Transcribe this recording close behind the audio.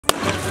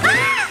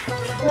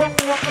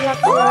هلا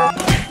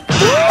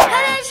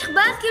ايش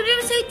اخباركم؟ اليوم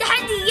نسوي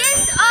تحدي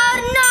يس اور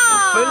نو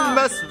في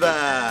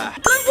المسبح.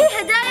 يكون في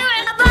هدايا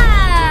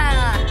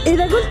وعقاب.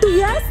 إذا قلتوا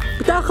يس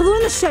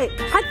بتاخذون الشيء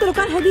حتى لو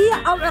كان هدية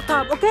أو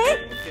عقاب، أوكي؟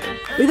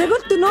 إذا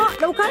قلتوا نو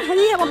لو كان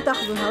هدية ما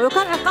بتاخذونها ولو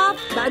كان عقاب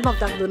بعد ما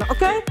بتاخذونها،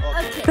 أوكي؟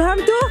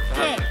 فهمتوا؟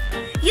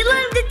 يلا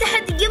نبدأ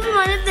التحدي. قبل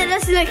ما نبدأ لا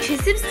تنسوا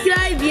لايك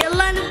سبسكرايب.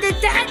 يلا نبدأ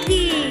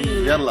التحدي.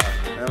 يلا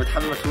انا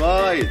متحمس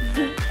وايد.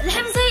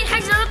 الحين نسوي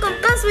حجر رقم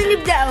قص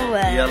ونبدأ أول.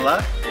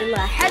 يلا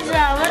حجر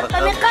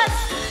ورقم قص.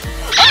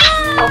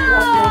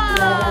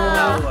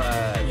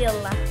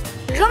 يلا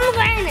غمض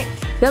عينك.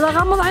 يلا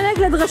غمض عينك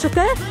لا تغش،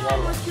 أوكي؟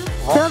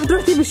 يلا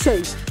بتروح تجيب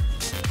الشيء.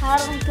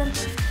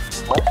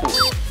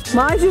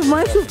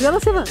 ما يشوف يلا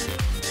شباب.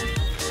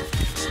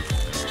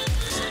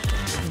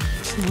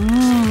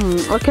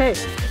 اوكي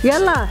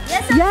يلا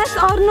يس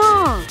اور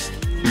نو.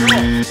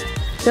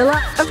 يلا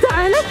افتح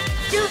عينك.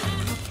 شوف.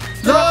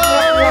 لا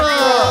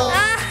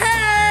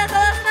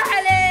خلاص راح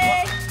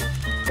عليك.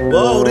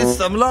 واو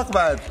ريس عملاق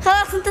بعد.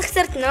 خلاص انت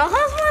خسرتنا، خلاص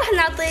ما راح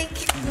نعطيك.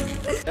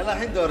 يلا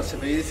الحين دور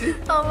السفيسي.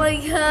 اوه ماي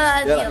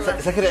جاد.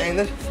 يلا سكري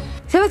عينك.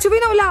 شباب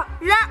تشوفينه ولا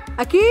لا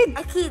اكيد؟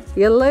 اكيد.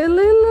 يلا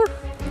يلا يلا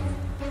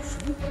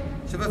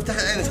شوف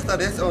افتحي عينك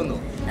اختار يس او نو.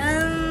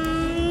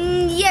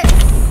 يس.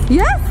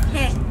 يس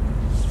هيك.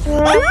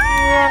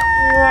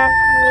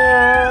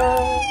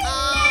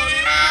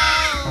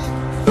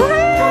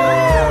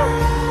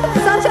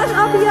 صار شاش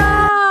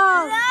ابيض.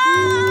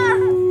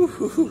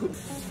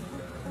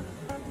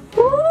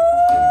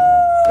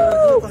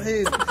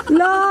 طحين.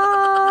 لا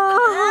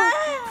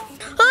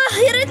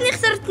يا ريتني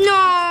خسرت نو.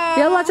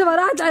 يلا شباب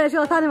راحت على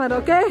شغله ثانيه مره،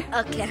 اوكي؟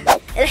 اوكي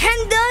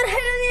الحين دور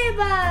حلو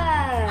نيبه.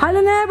 حلو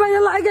نيبه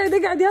يلا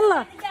اقعد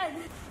يلا.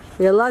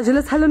 يلا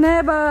جلس حلو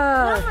نيبه.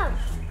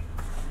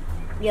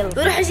 يلا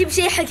بروح اجيب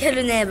شيء حق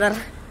هلو نيبر.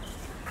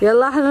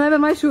 يلا حلو نيبه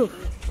ما يشوف.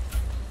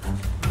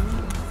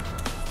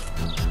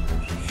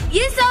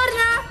 يس اور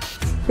نو.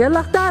 يلا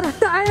اختار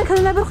عينك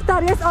حلو نيبه،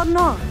 اختار يس اور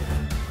نو.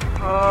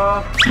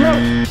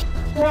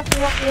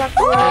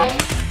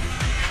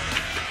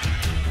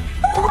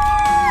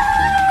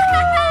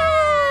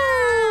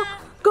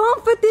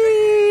 كونفتي.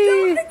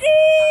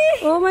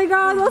 اوه ماي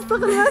جاد وسخ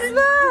المسبح.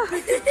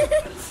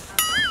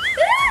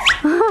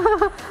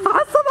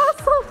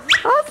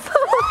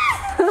 عصب.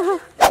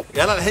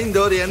 يلا الحين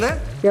دوري انا.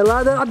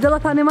 يلا دور عبد الله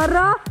ثاني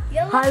مرة.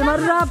 يلا هاي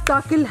المرة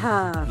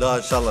بتاكلها. لا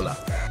ان شاء الله لا.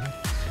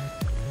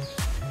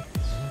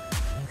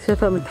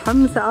 شايفها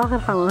متحمسة آخر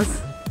حماس.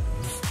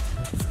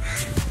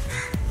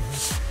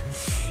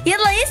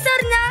 يلا يس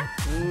اور نو.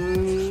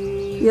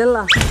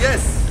 يلا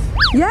يس.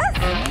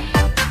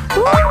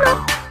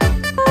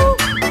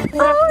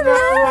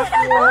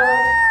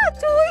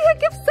 شويها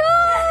كيف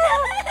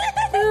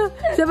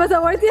شوفها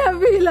سويتيها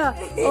فيلا.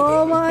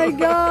 اوه ماي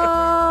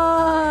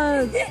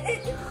جاد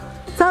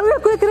سويها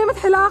كل كريمة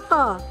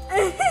حلاقة.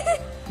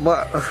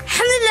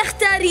 الحمد لله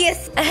اختار يس.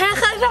 انا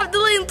خايفة عبد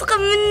الله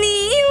ينتقم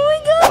مني. اوه ماي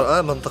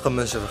جاد. ما انتقم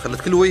من شفا،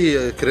 خلت كل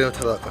وي كريمة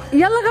حلاقة.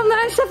 يلا غمض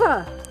عين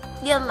شفا.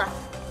 يلا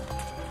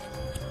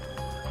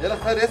يلا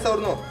اختار يس او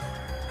نو.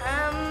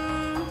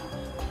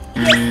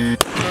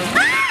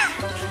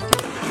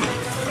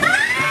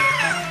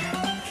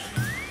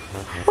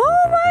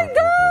 اوه ماي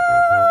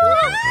جاد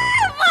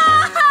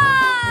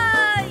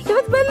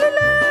شفت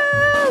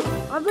بللت.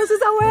 عبد الله شو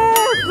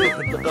سويت؟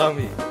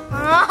 انتقامي.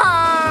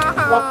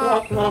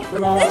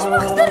 ليش ما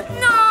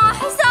اخترتنا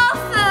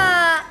حسافة؟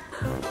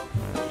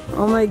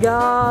 اوه ماي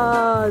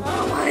جاد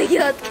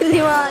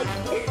كلي ماي.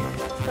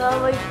 اوه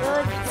ماي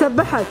جاد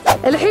سبحت.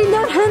 الحين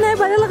دور هنا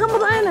يبا. يلا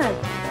غمض عينك.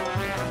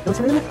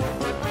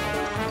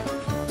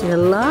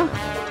 يلا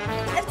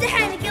افتح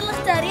عينك. يلا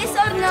اختار يس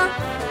اور نو.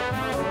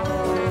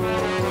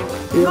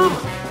 يلا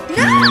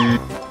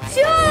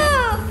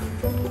شوف.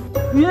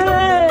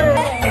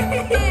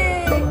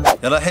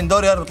 يلا الحين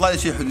دوري يا رب يطلع لي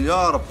شيء حلو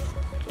يا رب.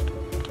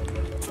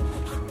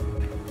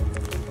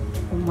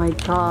 اوه ماي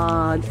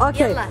جاد.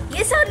 اوكي يلا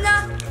يس اور نو.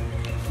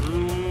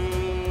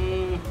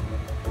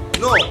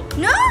 نو.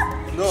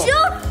 نو.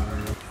 شوف.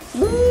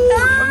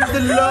 الحمد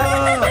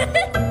لله.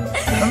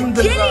 الحمد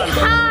لله. جلي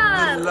حار.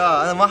 الحمد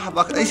لله انا ما احب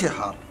اكل اي شيء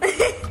حار.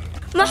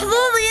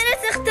 محظوظة يا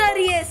ريت اختار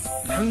يس.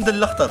 الحمد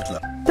لله اخترت له.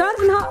 تعرف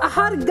انها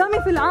احار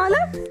قامي في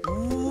العالم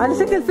على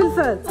شكل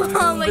فلفل.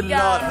 اوه ماي الحمد لله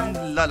جاد. الحمد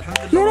لله الحمد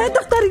يا لله. ريت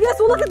اختار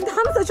يس والله كنت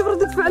متحمسه اشوف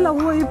ردة فعله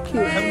وهو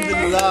يبكي. الحمد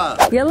لله.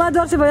 يلا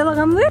دور شباب يلا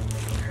غمضي.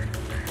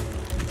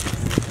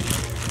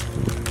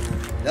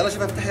 يلا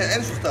شوف افتحي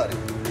عينك شو اختاري.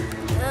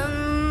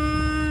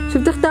 شو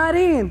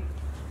بتختارين؟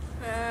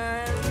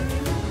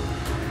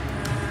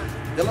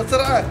 يلا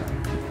بسرعة.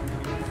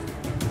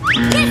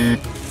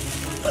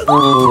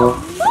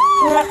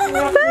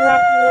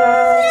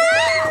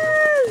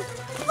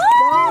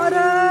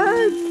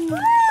 بارد.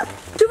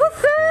 شوف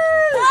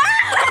الفيل.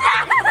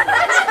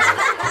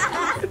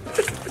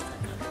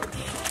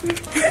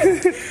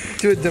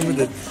 شو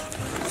الدم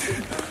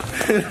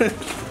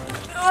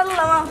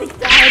والله ما في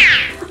تعب.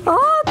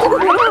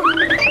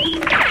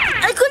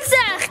 كل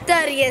ساعة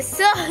اختار يس.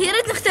 يا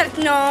ريت اخترت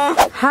نو.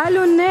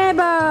 حلو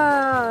النيبة.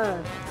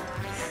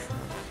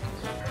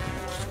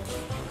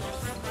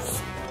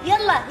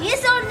 يلا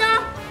يس اور نو.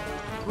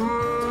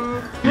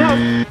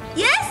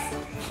 يس.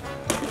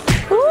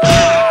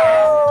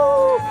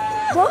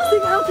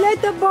 بوكسينج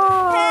انفليتبل.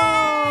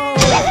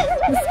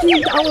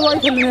 مسكين اول واحد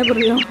خلينا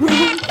باليوم.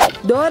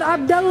 دور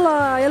عبد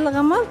الله، يلا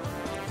غمض.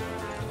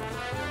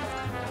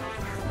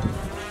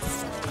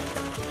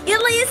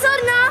 يلا يس اور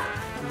نو.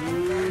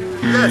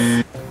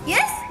 يس.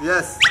 يس.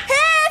 يس.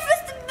 هي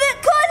فزت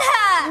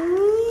بكلها.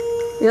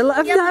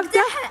 يلا افتح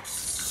افتح.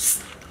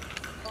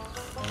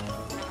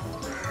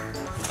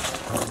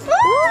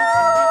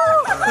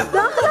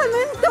 داخله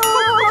منتو.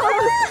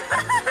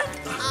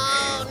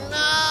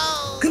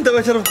 كنت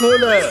بشرب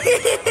كولا.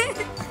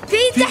 في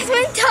تحت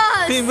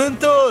منتوس. في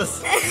منتوس.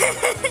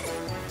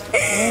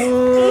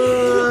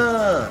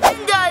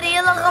 داري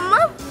يلا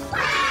غمض.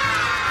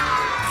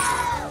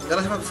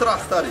 يلا شباب بسرعة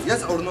اختاري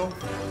يس اور نو.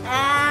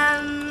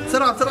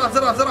 بسرعة بسرعة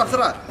بسرعة بسرعة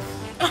بسرعة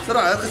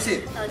بسرعة يا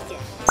غشيم. اوكي.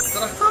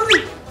 بسرعة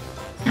اختاري.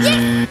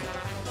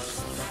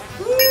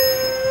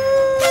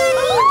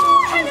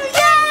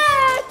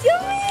 حلويات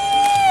يمي.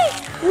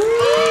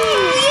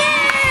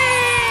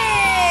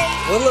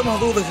 والله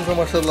محظوظة شوفها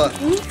ما شاء الله.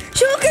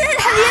 شو كل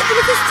الحلويات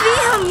اللي فزت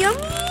فيهم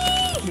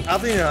يمي.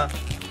 اعطينيها.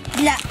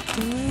 لا.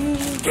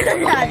 خذ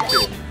هذا.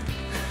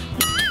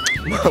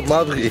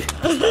 ما ابغي.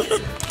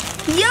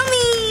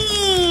 يمي.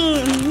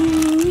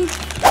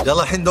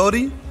 يلا الحين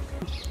دوري.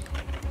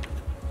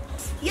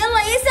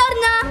 يلا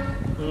يسارنا.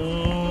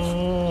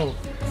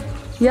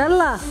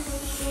 يلا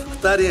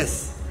اختار يس.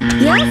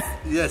 يس.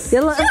 يس.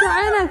 يلا افتح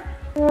عينك.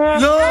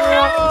 لا.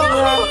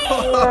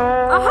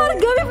 احرق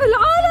قوي في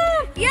العالم.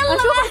 يلا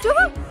اشوفك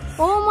شوفك.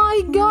 اوه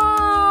ماي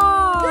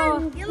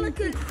جاد. يلا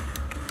كل.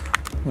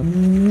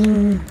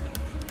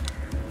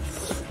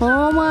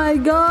 اوه ماي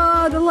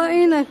جاد الله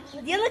يعينك.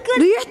 يلا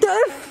كل. ريحته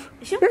اف.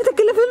 ريحته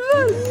كلها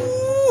فلفل.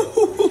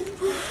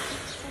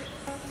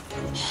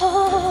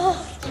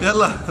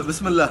 يلا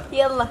بسم الله.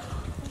 يلا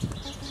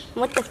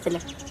متفلة.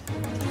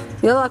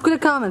 يلا كله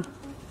كامل.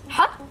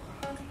 حط.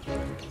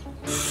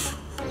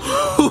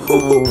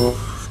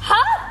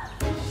 حط.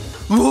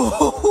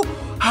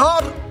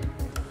 حار.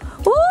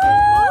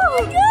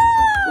 اوه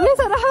ليس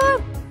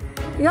احمر.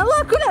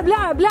 يلا كلها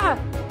ابلعها ابلعها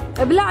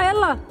ابلعها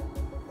يلا.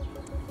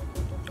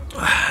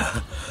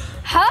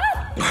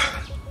 حط.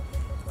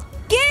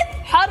 كيف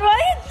حار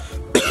وايد.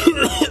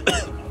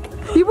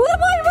 يبوله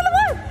ماي يبوله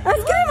ماي.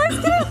 ايس كريم ايس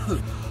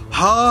كريم.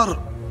 حار.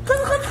 خذ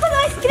خذ خذ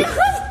ايس كريم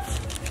خذ.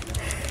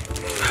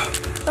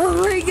 اوه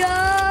ماي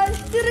جاد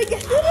احترق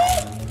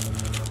احترق.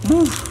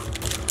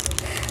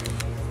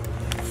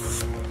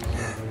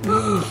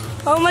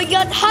 اوه ماي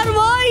جاد حار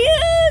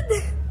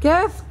وايد.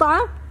 كيف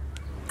طعم؟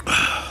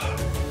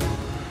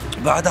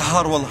 بعدها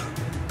حار والله.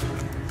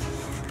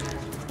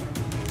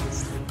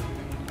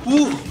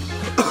 اوه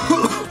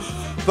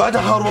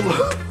بعدها حار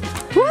والله.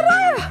 وين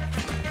رايح؟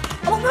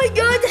 اوه ماي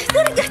جاد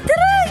احترق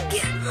احترق.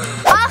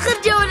 اخر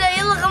جولة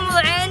يلا غمض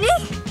عيني.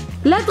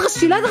 لا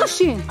تغشي لا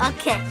تغشين.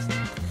 اوكي.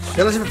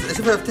 يلا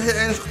شوفي افتحي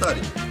عينك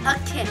واختاري.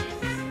 اوكي.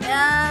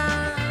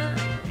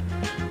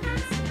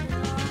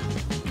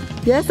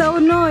 يس او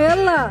نو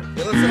يلا.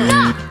 يلا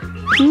بسرعة.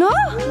 نو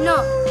نو.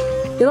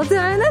 يلا افتحي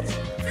عينك.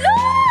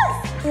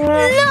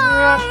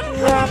 لا.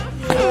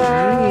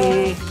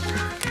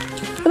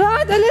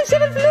 راحت على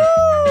شنو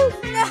الفلوس؟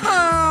 لا.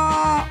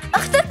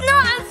 اخترت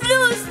نوع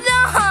الفلوس. لا.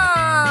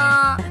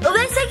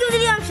 وبس هيك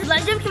اليوم ان شاء الله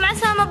عجبكم. مع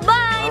السلامة.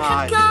 باي.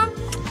 نحبكم.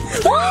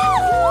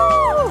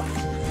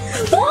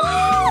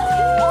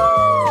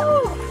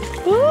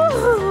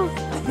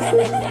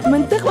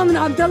 منتخبة من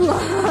عبد الله.